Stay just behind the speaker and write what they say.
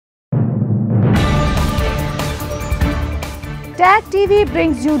Tag TV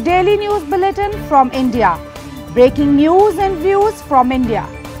brings you daily news bulletin from India. Breaking news and views from India.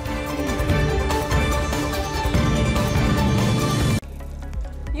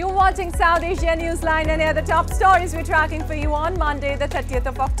 You're watching South Asia Newsline, and here are the top stories we're tracking for you on Monday, the 30th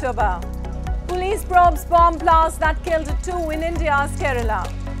of October. Police probes bomb blast that killed 2 in India's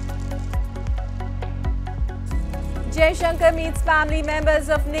Kerala. Jaishankar meets family members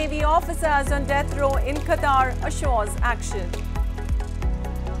of Navy officers on death row in Qatar, assures action.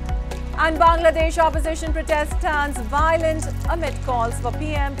 And Bangladesh opposition protest turns violent amid calls for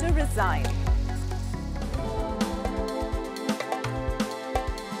PM to resign.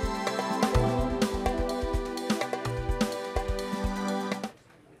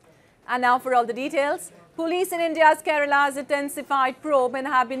 And now for all the details. Police in India's Kerala has intensified probe and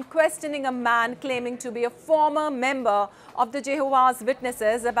have been questioning a man claiming to be a former member of the Jehovah's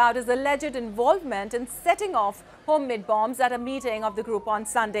Witnesses about his alleged involvement in setting off homemade bombs at a meeting of the group on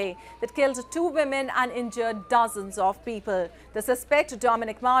Sunday that killed 2 women and injured dozens of people. The suspect,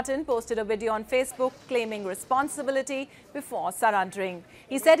 Dominic Martin, posted a video on Facebook claiming responsibility before surrendering.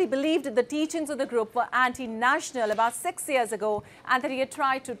 He said he believed the teachings of the group were anti-national about 6 years ago and that he had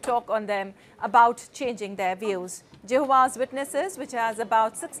tried to talk on them about changing their views. Jehovah's Witnesses, which has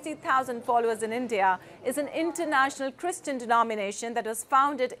about 60,000 followers in India, is an international Christian denomination that was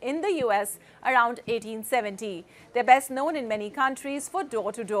founded in the US around 1870. They're best known in many countries for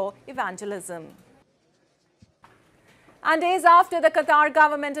door-to-door evangelism. And days after the Qatar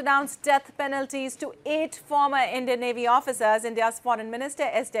government announced death penalties to 8 former Indian Navy officers, India's Foreign Minister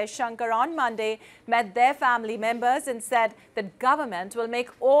S. Jaishankar on Monday met their family members and said that government will make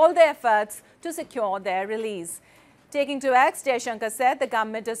all the efforts to secure their release. Taking to X, Jaishankar said the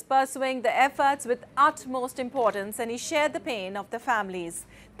government is pursuing the efforts with utmost importance, and he shared the pain of the families.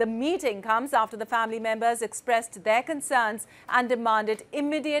 The meeting comes after the family members expressed their concerns and demanded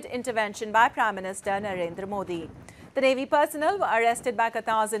immediate intervention by Prime Minister Narendra Modi. The Navy personnel were arrested by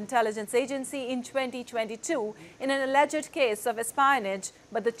Qatar's intelligence agency in 2022 in an alleged case of espionage,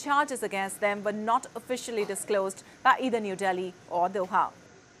 but the charges against them were not officially disclosed by either New Delhi or Doha.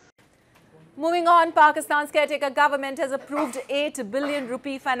 Moving on, Pakistan's caretaker government has approved 8 billion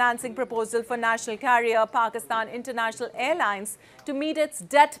rupee financing proposal for national carrier Pakistan International Airlines to meet its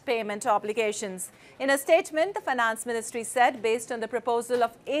debt payment obligations. In a statement, the Finance Ministry said, based on the proposal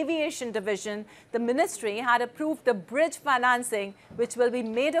of Aviation Division, the ministry had approved the bridge financing, which will be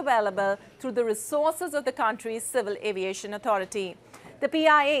made available through the resources of the country's Civil Aviation Authority. The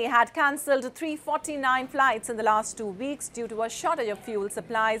PIA had cancelled 349 flights in the last 2 weeks due to a shortage of fuel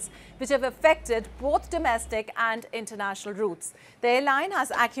supplies, which have affected both domestic and international routes. The airline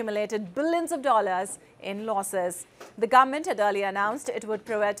has accumulated billions of dollars in losses. The government had earlier announced it would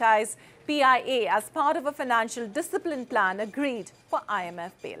prioritize PIA as part of a financial discipline plan agreed for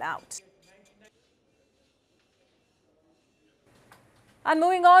IMF bailout. And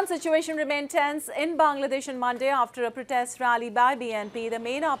moving on, situation remained tense in Bangladesh on Monday after a protest rally by BNP, the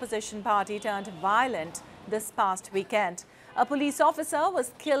main opposition party, turned violent this past weekend. A police officer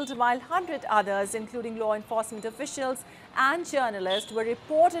was killed while 100 others, including law enforcement officials and journalists, were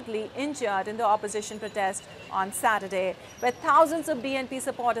reportedly injured in the opposition protest on Saturday, where thousands of BNP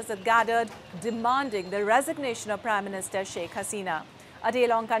supporters had gathered demanding the resignation of Prime Minister Sheikh Hasina. A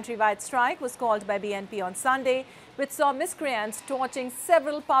day-long countrywide strike was called by BNP on Sunday, which saw miscreants torching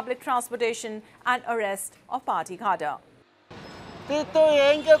several public transportation and arrest of party cadre.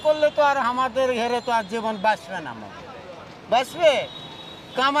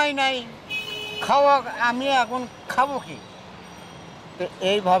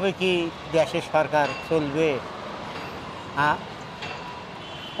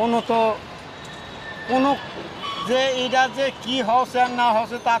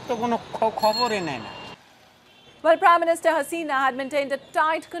 Well, Prime Minister Hasina had maintained a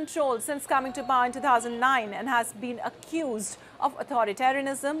tight control since coming to power in 2009 and has been accused of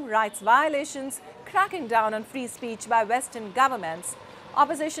authoritarianism, rights violations, cracking down on free speech by Western governments.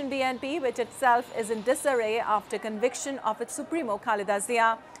 Opposition BNP, which itself is in disarray after conviction of its Supremo Khaleda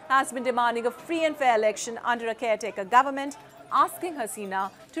Zia, has been demanding a free and fair election under a caretaker government, asking Hasina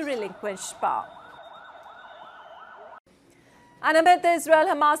to relinquish power. And amid the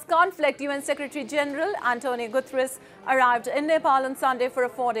Israel-Hamas conflict, UN Secretary General Antonio Guterres arrived in Nepal on Sunday for a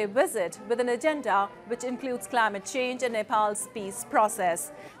 4-day visit with an agenda which includes climate change and Nepal's peace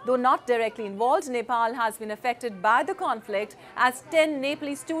process. Though not directly involved, Nepal has been affected by the conflict as 10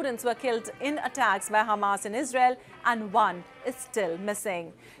 Nepalese students were killed in attacks by Hamas in Israel and 1 is still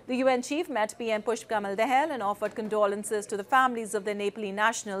missing. The UN chief met PM Pushp Kamal Dahal and offered condolences to the families of the Nepali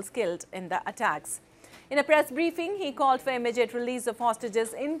nationals killed in the attacks. In a press briefing, he called for immediate release of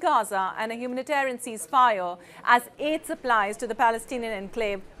hostages in Gaza and a humanitarian ceasefire as aid supplies to the Palestinian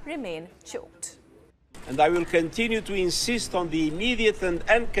enclave remain choked. And I will continue to insist on the immediate and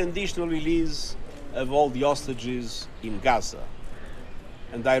unconditional release of all the hostages in Gaza.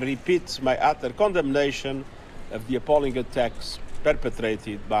 And I repeat my utter condemnation of the appalling attacks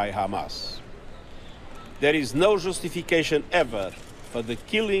perpetrated by Hamas. There is no justification ever for the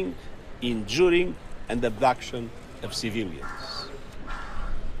killing, injuring, and abduction of civilians.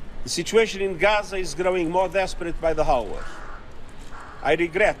 The situation in Gaza is growing more desperate by the hour. I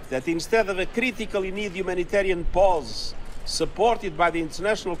regret that instead of a critically needed humanitarian pause supported by the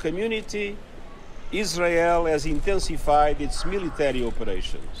international community, Israel has intensified its military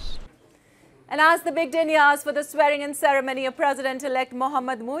operations. And as the big day nears for the swearing-in ceremony of President-elect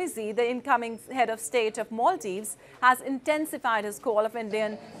Mohammad Muizzi, the incoming head of state of Maldives has intensified his call of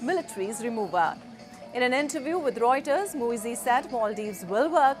Indian military's removal. In an interview with Reuters, Muizzi said Maldives will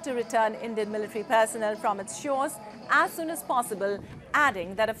work to return Indian military personnel from its shores as soon as possible,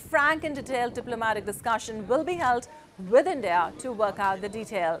 adding that a frank and detailed diplomatic discussion will be held with India to work out the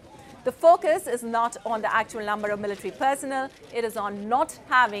detail. The focus is not on the actual number of military personnel, it is on not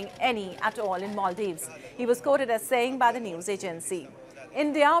having any at all in Maldives. He was quoted as saying by the news agency.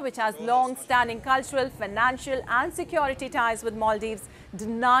 India, which has long-standing cultural, financial and security ties with Maldives,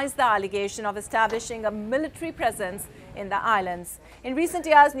 denies the allegation of establishing a military presence in the islands. In recent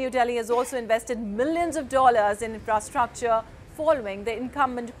years, New Delhi has also invested millions of dollars in infrastructure following the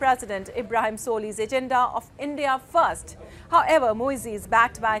incumbent President Ibrahim Soli's agenda of India First. However, Muizzi is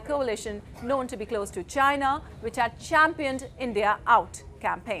backed by a coalition known to be close to China, which had championed India Out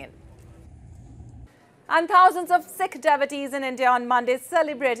campaign. And thousands of Sikh devotees in India on Monday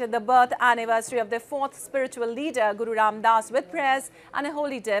celebrated the birth anniversary of their fourth spiritual leader, Guru Ram Das, with prayers and a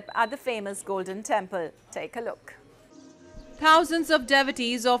holy dip at the famous Golden Temple. Take a look. Thousands of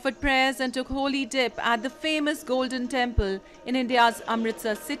devotees offered prayers and took holy dip at the famous Golden Temple in India's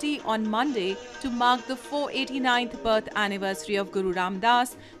Amritsar city on Monday to mark the 489th birth anniversary of Guru Ram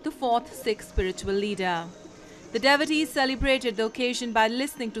Das, the fourth Sikh spiritual leader. The devotees celebrated the occasion by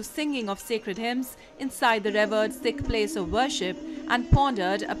listening to singing of sacred hymns inside the revered Sikh place of worship and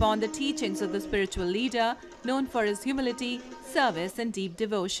pondered upon the teachings of the spiritual leader, known for his humility, service and deep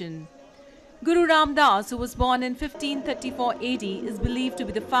devotion. Guru Ram Das, who was born in 1534 AD, is believed to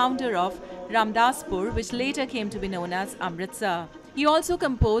be the founder of Ramdaspur, which later came to be known as Amritsar. He also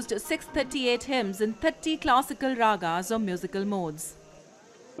composed 638 hymns in 30 classical ragas or musical modes.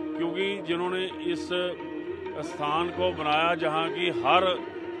 क्योंकि जिन्होंने इस स्थान को बनाया जहाँ की हर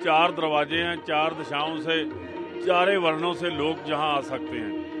चार दरवाजे हैं, चार दिशाओं से, चारे वर्णों से लोग जहाँ आ सकते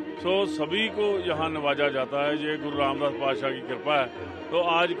हैं, सो सभी को यहाँ नवाजा जाता है। ये गुरु रामदास पातशाह की कृपा है। तो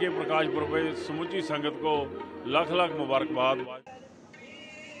आज के प्रकाश पर्व पे समूची संगत को लाख लाख मुबारकबाद।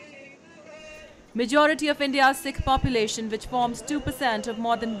 Majority of India's Sikh population, which forms 2% of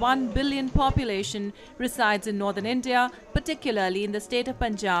more than 1 billion population, resides in northern India, particularly in the state of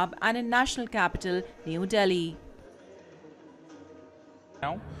Punjab and in national capital, New Delhi.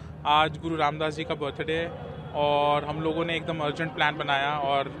 आज गुरु रामदास जी का बर्थडे है और हम लोगों ने एकदम अर्जेंट प्लान बनाया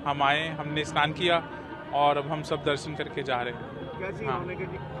और हम आए, हमने स्नान किया और अब हम सब दर्शन करके जा रहे हैं।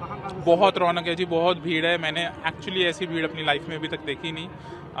 हाँ, बहुत रौनक है जी, बहुत भीड़ है। मैंने एक्चुअली ऐसी भीड़ अपनी लाइफ में अभी तक देखी नहीं।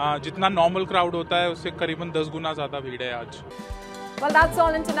 जितना नॉर्मल क्राउड होता है उससे करीबन 10 गुना ज़्यादा भीड़ है आज। Well, that's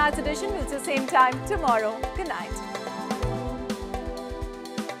all in tonight's edition. We'll see you same time tomorrow. Good night.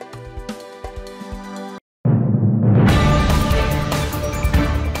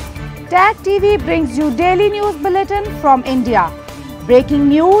 Tag TV brings you daily news bulletin from India. Breaking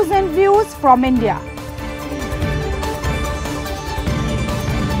news and views from India.